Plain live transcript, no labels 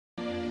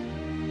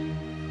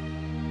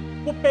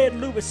Whoopin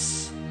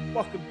Lewis.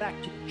 Welcome back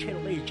to the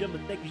channel, ladies and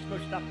gentlemen. Thank you so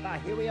much for stopping by.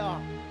 Here we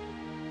are,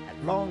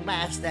 at long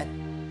last, that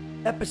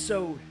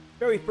episode,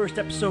 very first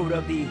episode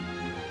of the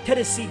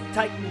Tennessee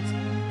Titans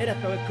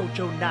NFL Head Coach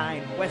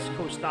 09 West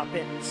Coast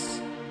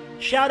offense.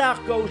 Shout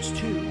out goes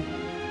to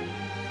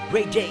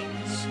Ray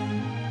James.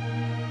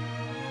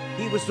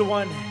 He was the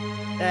one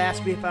that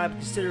asked me if I would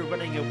consider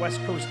running a West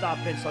Coast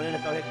offense on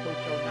NFL Head Coach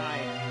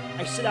 09.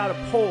 I sent out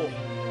a poll.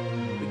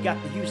 We got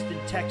the Houston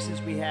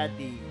Texans. We had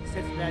the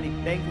Cincinnati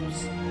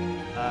Bengals.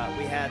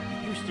 We had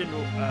the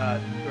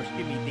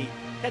the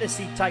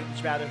Tennessee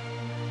Titans, rather.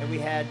 And we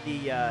had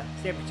the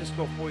San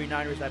Francisco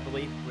 49ers, I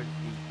believe, with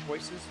the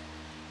choices.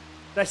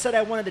 But I said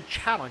I wanted a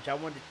challenge. I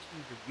wanted the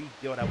team to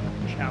rebuild. I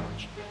wanted a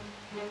challenge.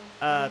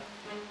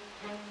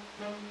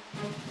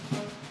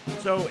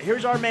 So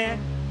here's our man,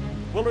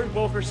 Willard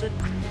Wilkerson.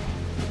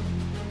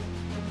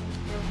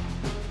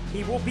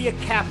 He will be a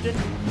captain.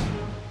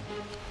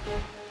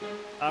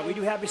 We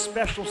do have his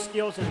special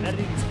skills and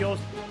editing skills.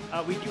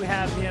 We do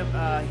have him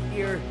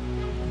here.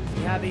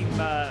 We have him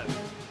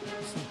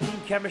some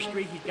team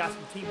chemistry. He's got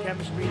some team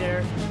chemistry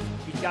there.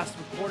 He's got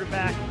some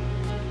quarterback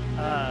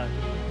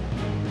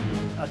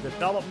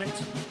development.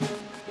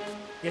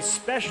 His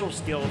special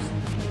skills.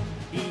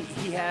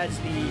 He has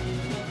the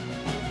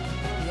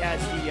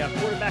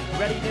quarterback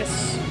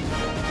readiness,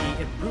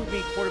 the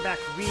improving quarterback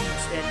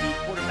reads, and the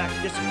quarterback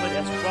discipline,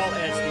 as well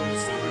as the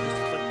receiver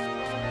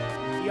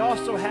discipline. He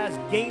also has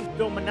game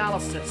film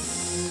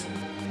analysis.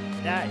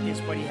 That is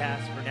what he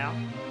has for now.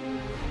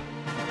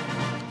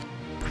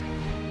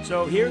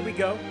 So here we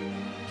go.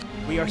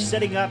 We are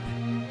setting up.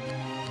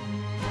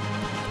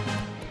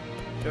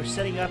 They're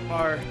setting up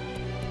our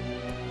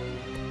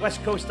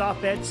West Coast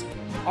offense.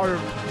 Our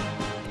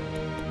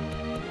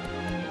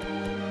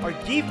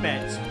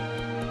defense.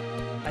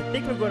 I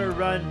think we're going to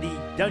run the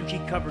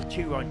Dungy cover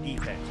 2 on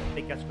defense. I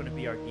think that's going to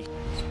be our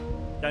defense.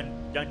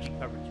 Dungy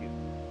cover 2.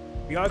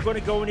 We are going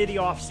to go into the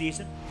off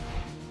season.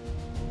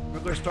 We're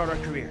going to start our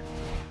career.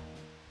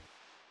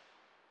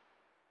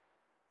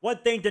 One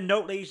thing to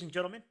note, ladies and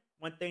gentlemen,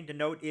 one thing to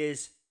note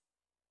is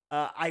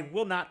I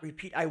will not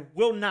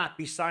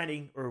be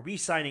signing or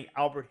re-signing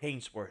Albert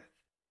Haynesworth.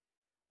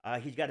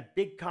 He's got a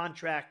big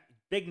contract,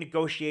 big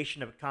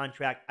negotiation of a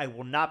contract. I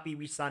will not be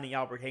re-signing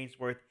Albert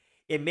Haynesworth.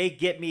 It may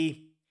get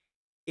me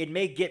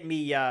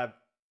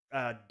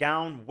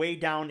down, way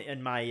down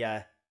in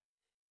my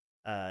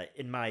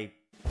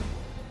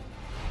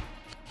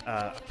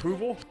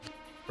approval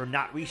for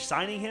not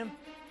re-signing him,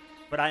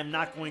 but I am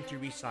not going to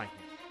re-sign him.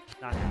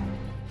 Not happening.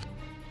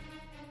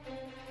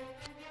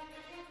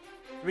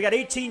 We got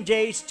 18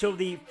 days till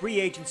the free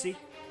agency.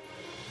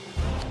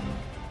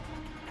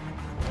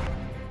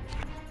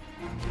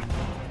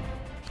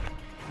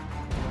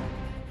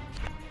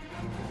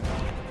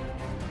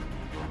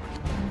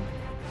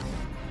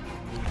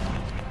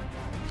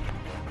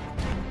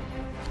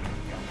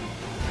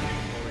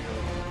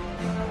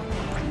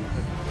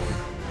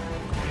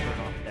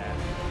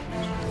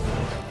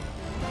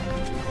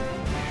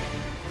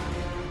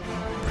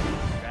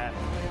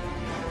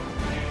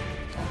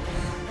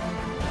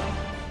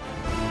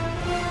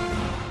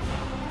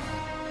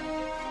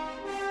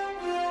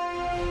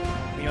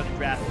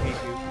 Draft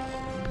preview.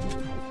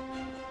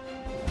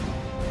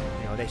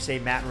 You know, they say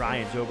Matt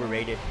Ryan's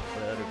overrated,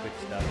 but other good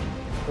stuff.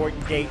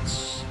 Important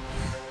dates.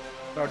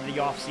 Start of the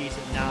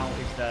offseason now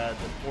is the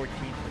 14th.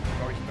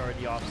 We've already started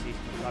the offseason.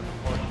 We're talking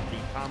about the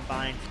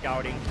combine,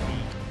 scouting, the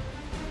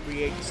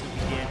free agency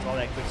begins, all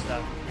that good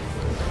stuff.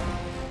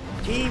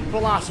 Team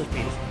philosophy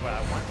is what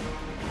I want.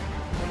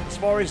 As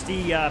far as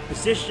the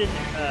position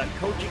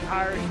coaching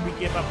hires, we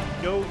give up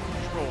no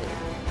control.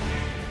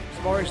 As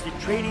far as the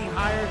trading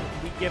hire,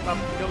 we give up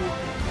no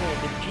control.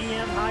 The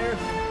GM hire,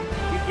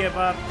 we give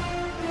up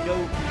no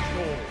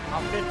control.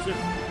 Offensive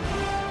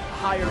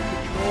hire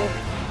control,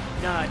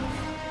 none.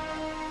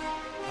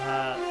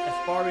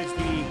 As far as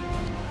the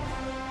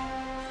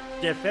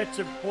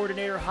defensive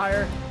coordinator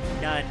hire,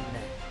 none.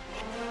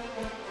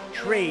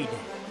 Trade,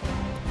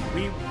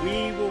 we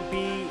will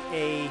be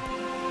a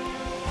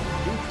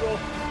neutral.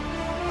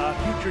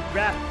 Future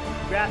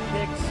draft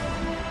picks.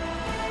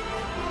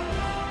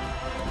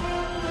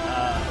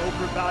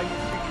 Overvalued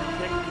future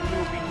pick, we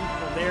will be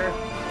neutral there.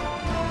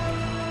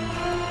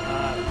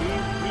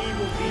 We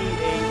will be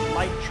a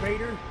light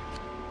trader.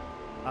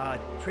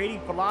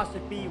 Trading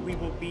philosophy, we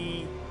will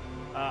be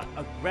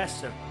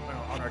aggressive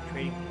on our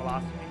trading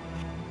philosophy.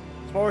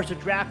 As far as the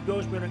draft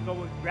goes, we're going to go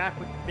with draft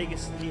with the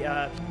biggest.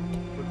 We're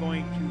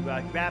going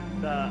to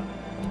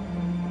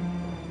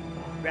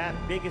draft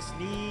biggest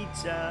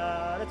needs.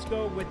 Let's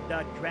go with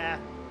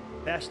draft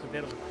best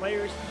available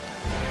players.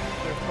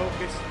 We're going to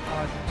focus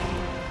on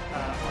team.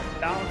 On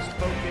balanced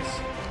focus,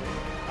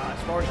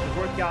 as far as the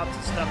workouts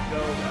and stuff go,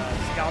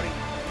 scouting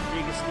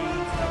biggest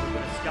needs. We're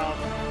going to scout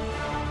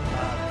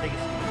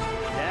biggest needs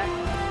for that.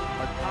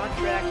 Our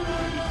contract will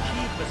be as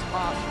cheap as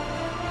possible.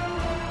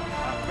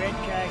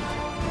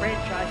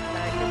 Franchise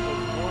tag is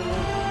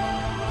normal.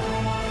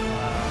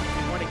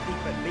 We want to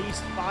keep at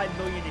least $5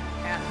 million in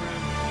cap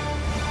room.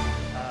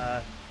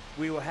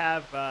 We will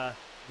have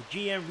The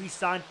GM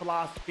re-sign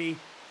philosophy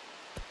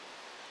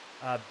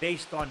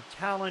based on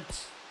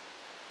talent.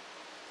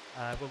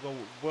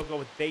 We'll go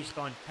with based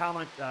on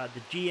talent.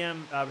 The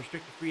GM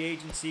restricted free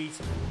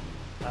agencies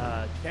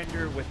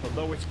tender with the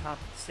lowest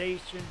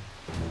compensation.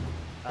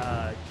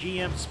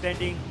 GM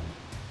spending.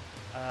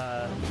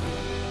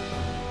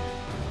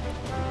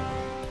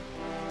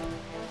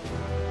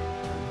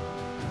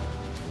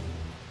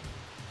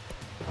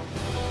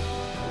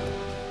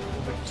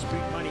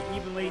 Distribute money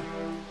evenly.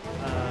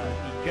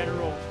 The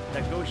general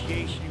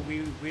negotiation,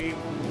 we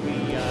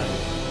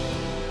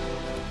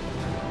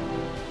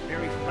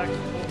very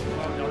flexible.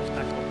 Oh no, it's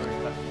not going very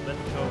flexible.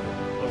 Let's go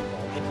low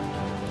ball.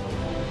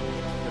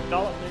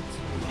 Development,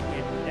 we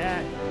can't do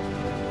that.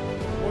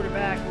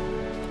 Quarterback.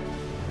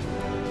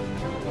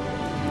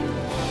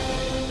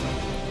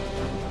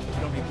 It's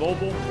going to be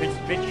mobile.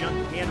 Vince Young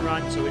can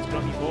run, so it's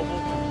going to be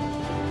mobile.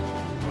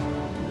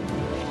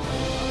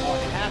 Our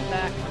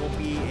halfback will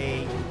be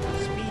a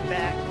speed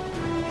back.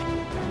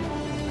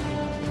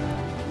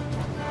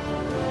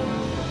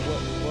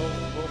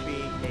 Will be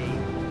a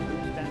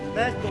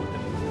let's go with the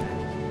back.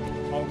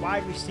 Our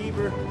wide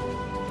receiver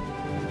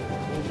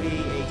will be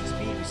a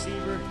speed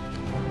receiver.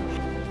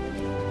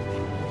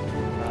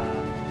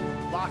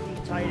 Blocking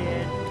tight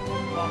end,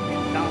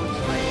 blocking bounce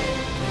tight end.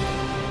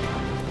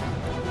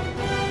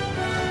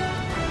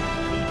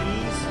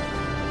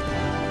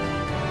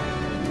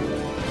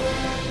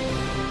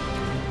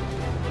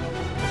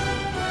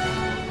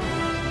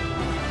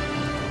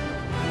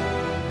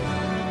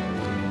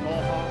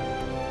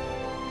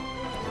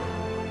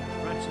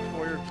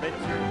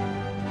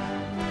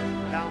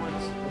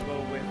 Balance, we'll go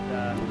with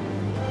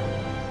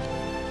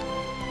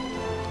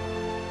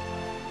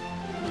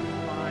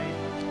fine.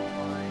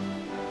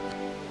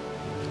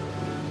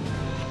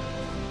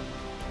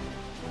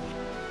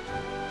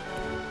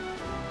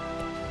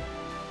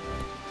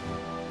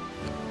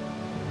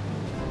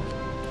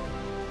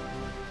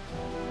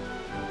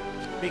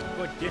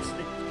 Bigfoot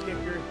distant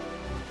kicker.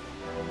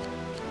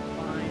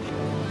 Fine.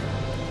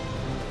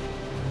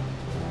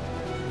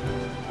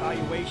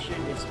 Evaluation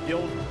is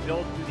build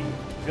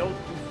through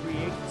free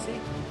agency.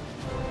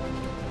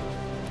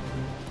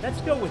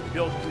 Let's go with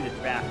build through the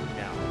draft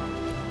now.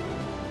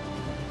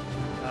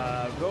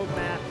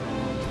 Roadmap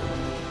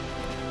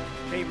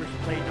favors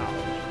play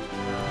knowledge.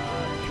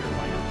 Sure,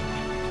 why not?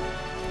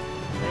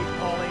 Play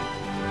calling.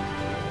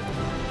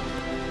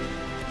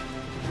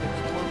 It's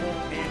normal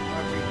man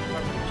coverage.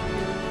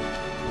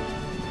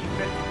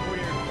 Defensive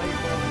coordinator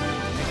playbook.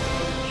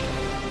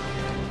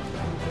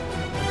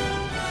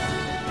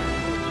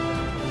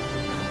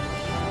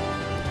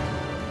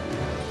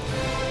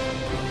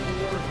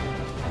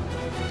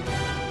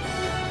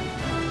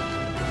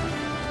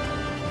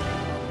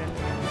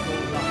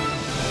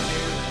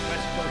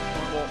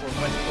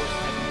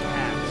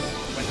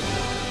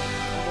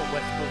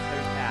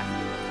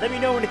 Let me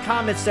know in the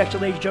comments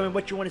section, ladies and gentlemen,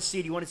 what you want to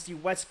see. Do you want to see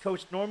West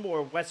Coast normal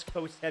or West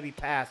Coast heavy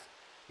pass?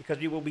 Because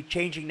we will be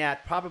changing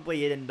that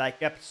probably in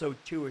like episode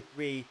 2 or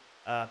 3,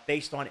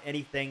 based on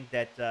anything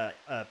that,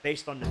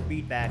 based on the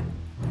feedback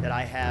that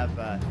I have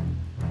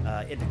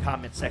in the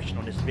comment section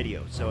on this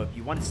video. So if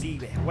you want to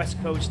see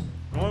West Coast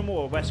normal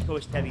or West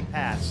Coast heavy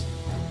pass,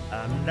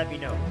 let me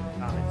know in the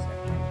comment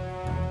section.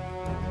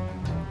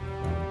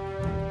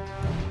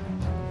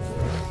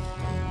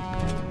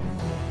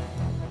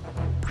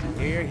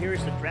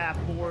 Here's the draft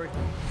board.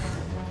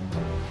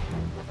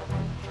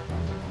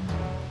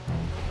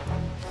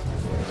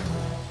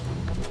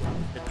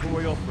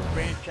 Tutorial for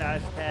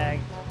franchise tag.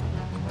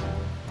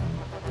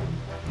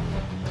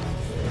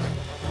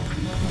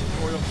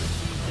 Tutorial for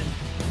season.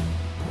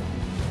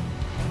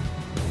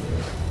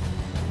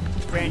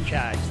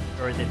 Franchise,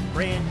 or the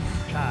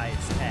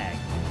franchise tag.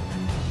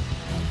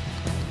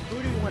 Who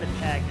do you want to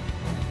tag in the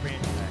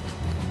franchise?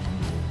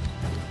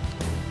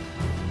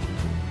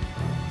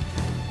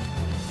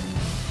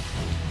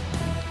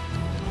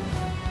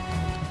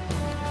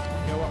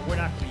 We're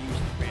not going to use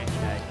the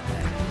franchise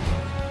tag.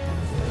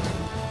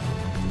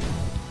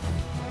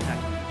 We're not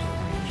going to use the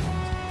franchise.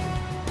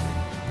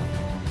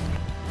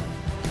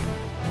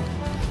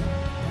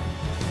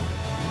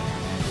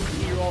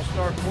 Senior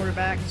All-Star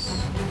quarterbacks.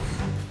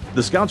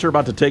 The Scouts are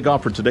about to take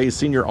off for today's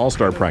Senior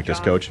All-Star practice,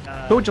 Coach.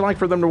 Who would you like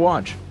for them to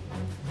watch?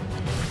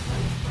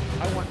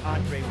 I want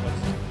Andre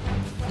Woodson.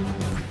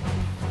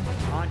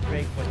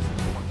 Andre Woodson.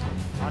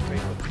 Andre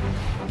Woodson.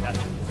 That's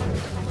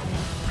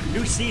it.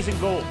 New season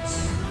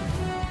goals.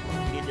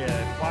 To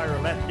acquire a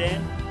left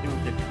end through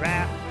the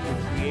draft, through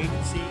free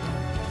agency,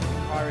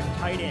 acquire a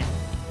tight end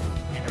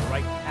and a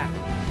right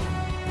tackle.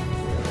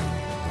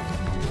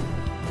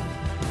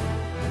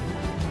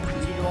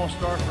 Senior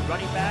All-Star for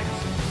running backs.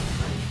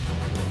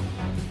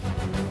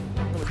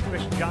 Go with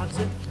Chris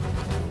Johnson,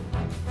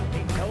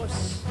 Nate Ellis.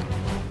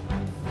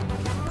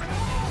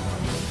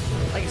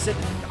 Like I said,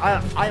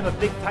 I am a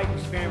big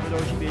Titans fan. For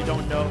those of you who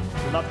don't know,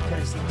 I love the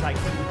Tennessee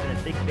Titans. I've been a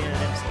big fan of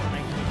them since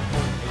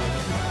 1940.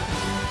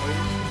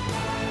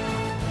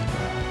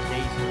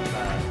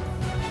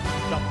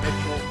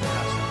 Mitchell,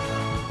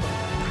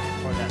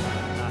 or that,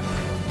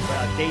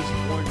 Stacey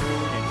Warren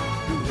and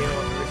Drew Hill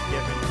and Chris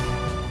Gibbons.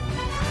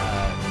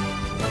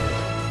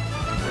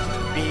 Just a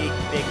big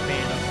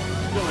fan of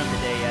still in the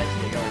day as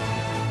they are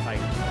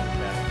Titans.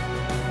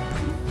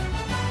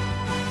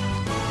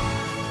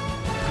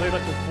 Really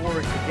looking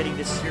forward to getting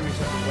this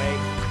series underway.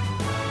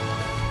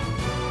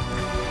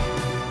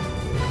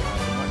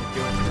 I want to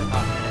do it for a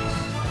hot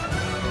minutes. I'm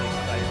really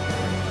excited for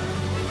it.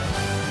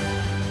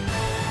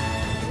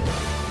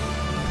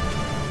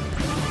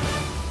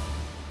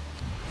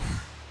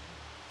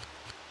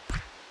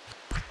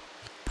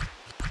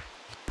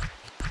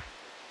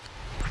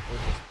 Or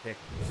just pick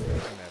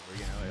whomever,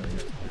 you know, it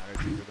doesn't matter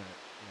if you're gonna,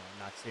 you know, I'm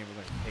not saying we're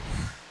gonna pick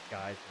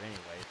guys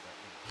anyway, but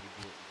you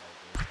do what you gotta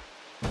do.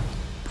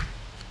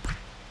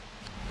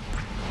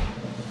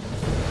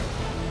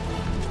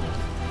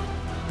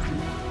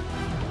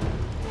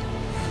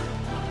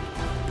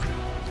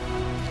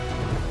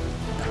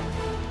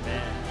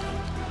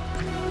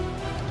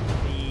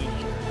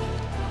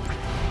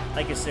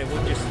 Like I said,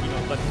 we'll just, you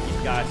know, let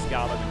these guys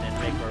scout them and then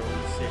make our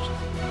own decisions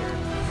here.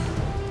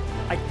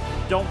 I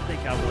don't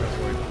think I want to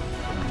worry about it.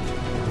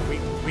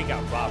 We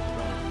got robbed.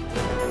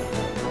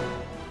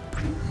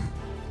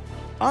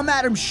 I'm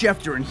Adam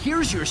Schefter, and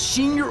here's your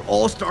Senior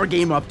All-Star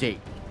Game update.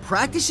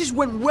 Practices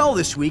went well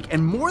this week,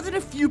 and more than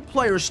a few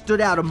players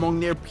stood out among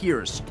their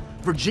peers.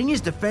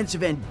 Virginia's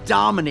defensive end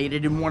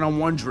dominated in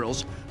one-on-one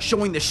drills,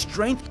 showing the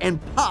strength and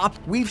pop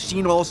we've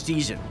seen all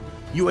season.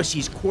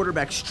 USC's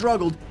quarterback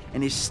struggled,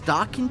 and his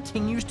stock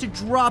continues to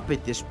drop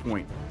at this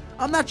point.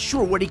 I'm not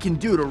sure what he can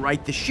do to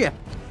right the ship.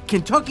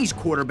 Kentucky's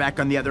quarterback,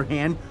 on the other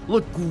hand,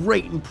 looked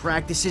great in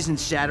practices in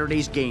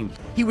Saturday's game.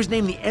 He was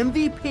named the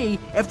MVP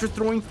after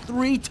throwing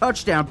 3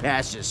 touchdown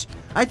passes.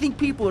 I think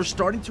people are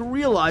starting to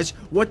realize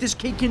what this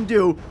kid can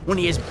do when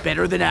he has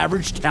better than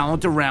average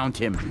talent around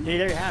him. Hey,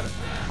 there you have it.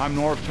 I'm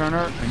Norv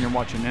Turner, and you're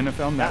watching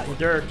NFL Network.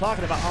 They're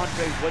talking about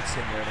Andre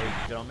Woodson there, ladies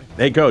and gentlemen.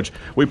 Hey, Coach,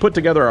 we put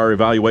together our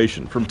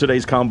evaluation from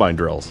today's combine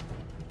drills.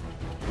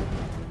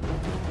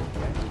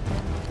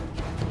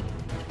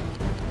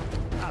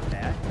 Not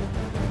bad.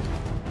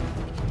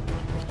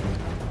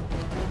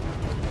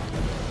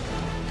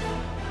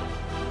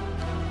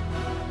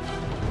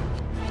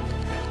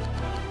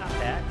 Not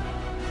bad.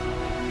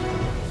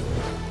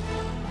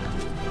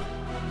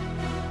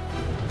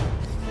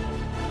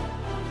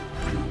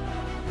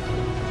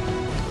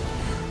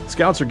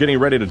 Scouts are getting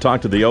ready to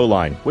talk to the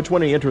O-line. Which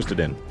one are you interested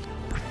in?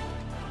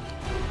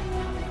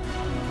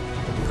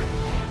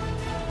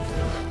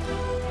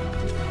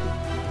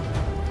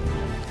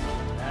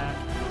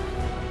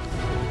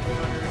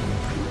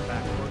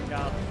 Back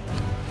workout.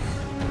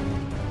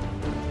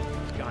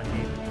 John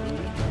David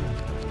Moody.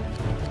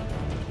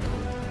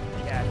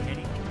 Chad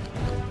Henne.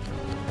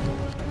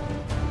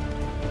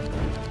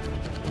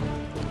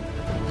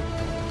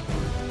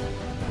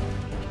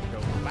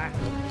 Joe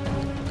Flacco.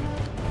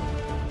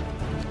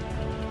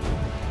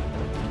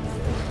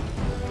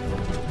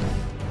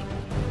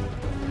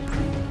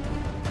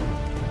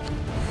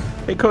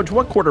 Hey, Coach,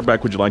 what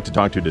quarterback would you like to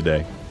talk to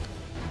today?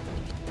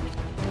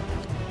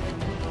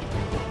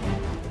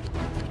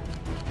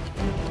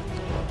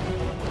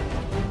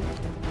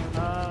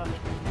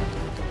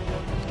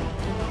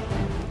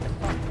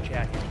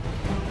 Chad Henne.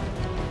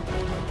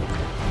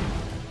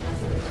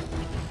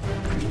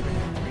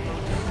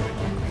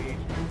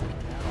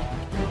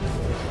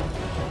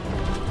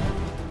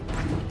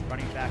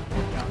 Running back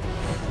workout.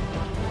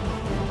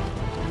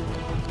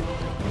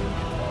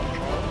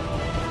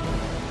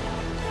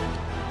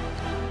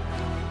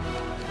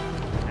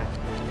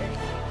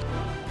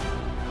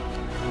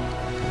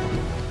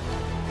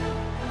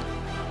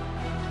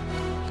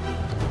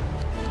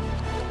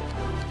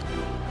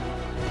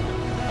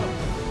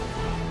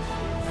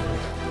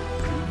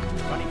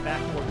 Running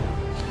back workout.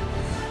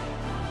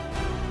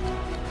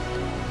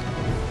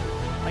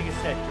 Like I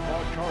said,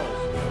 Jamal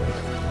Charles.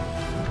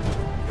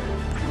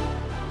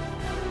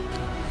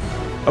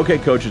 Okay,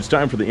 Coach, it's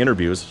time for the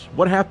interviews.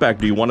 What halfback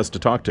do you want us to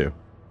talk to?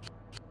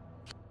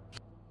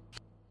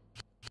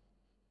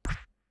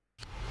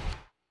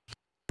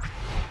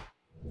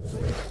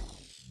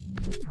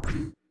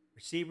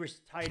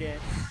 Receivers, tight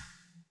end.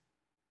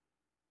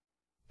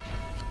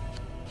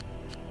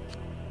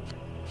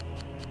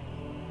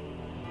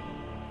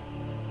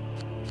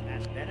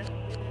 Matt Bennett.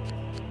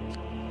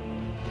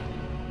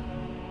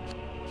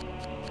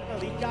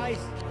 Elite guys.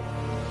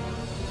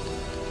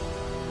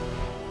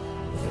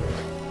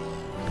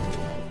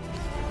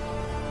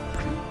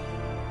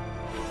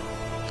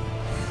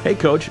 Hey,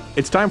 Coach,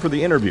 it's time for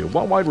the interview.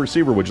 What wide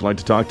receiver would you like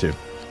to talk to?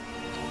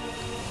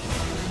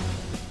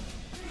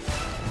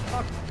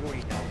 Talk to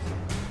Jordy Nelson.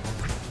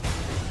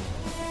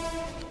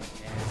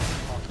 And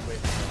talk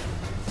with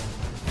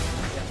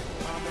Jeff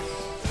Thomas.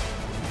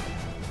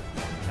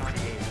 Johnny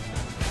Hayes.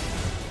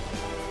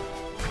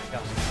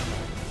 Justin.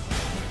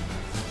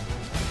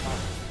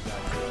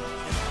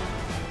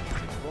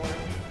 Roy.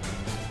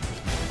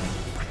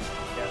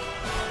 Jeff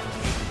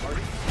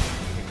Hardy.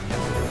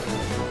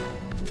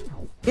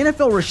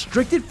 NFL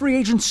restricted free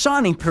agent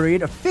signing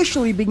period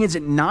officially begins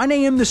at 9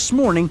 a.m. this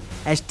morning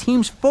as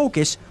teams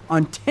focus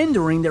on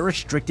tendering their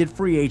restricted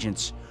free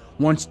agents.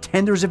 Once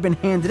tenders have been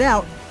handed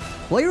out,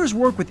 players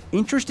work with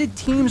interested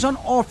teams on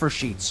offer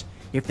sheets.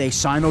 If they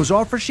sign those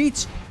offer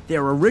sheets,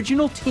 their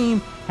original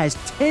team has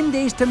 10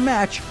 days to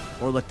match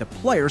or let the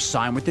player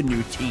sign with the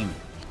new team.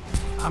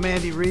 I'm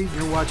Andy Reid.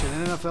 You're watching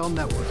NFL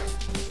Network.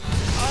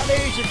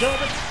 Ladies and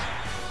gentlemen,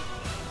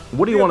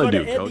 What do you want to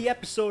do, end Coach? the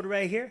episode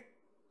right here.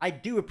 I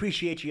do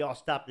appreciate you all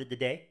stopping in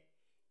today.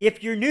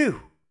 If you're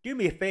new, do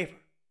me a favor.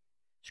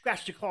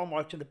 Scratch the call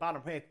marks in the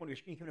bottom right corner of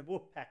your screen. Come to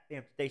Wolfpack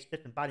fam today.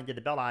 Stiff and biting to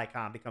the bell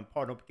icon. Become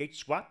part of the notification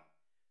squad.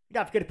 Do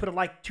not forget to put a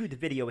like to the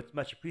video. It's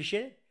much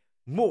appreciated.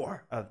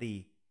 More of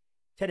the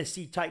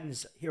Tennessee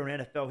Titans here on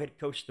NFL head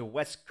coach, the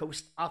West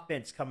Coast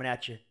offense coming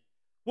at you.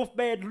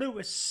 Wolfman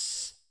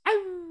Lewis.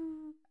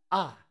 Ow.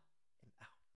 Ah.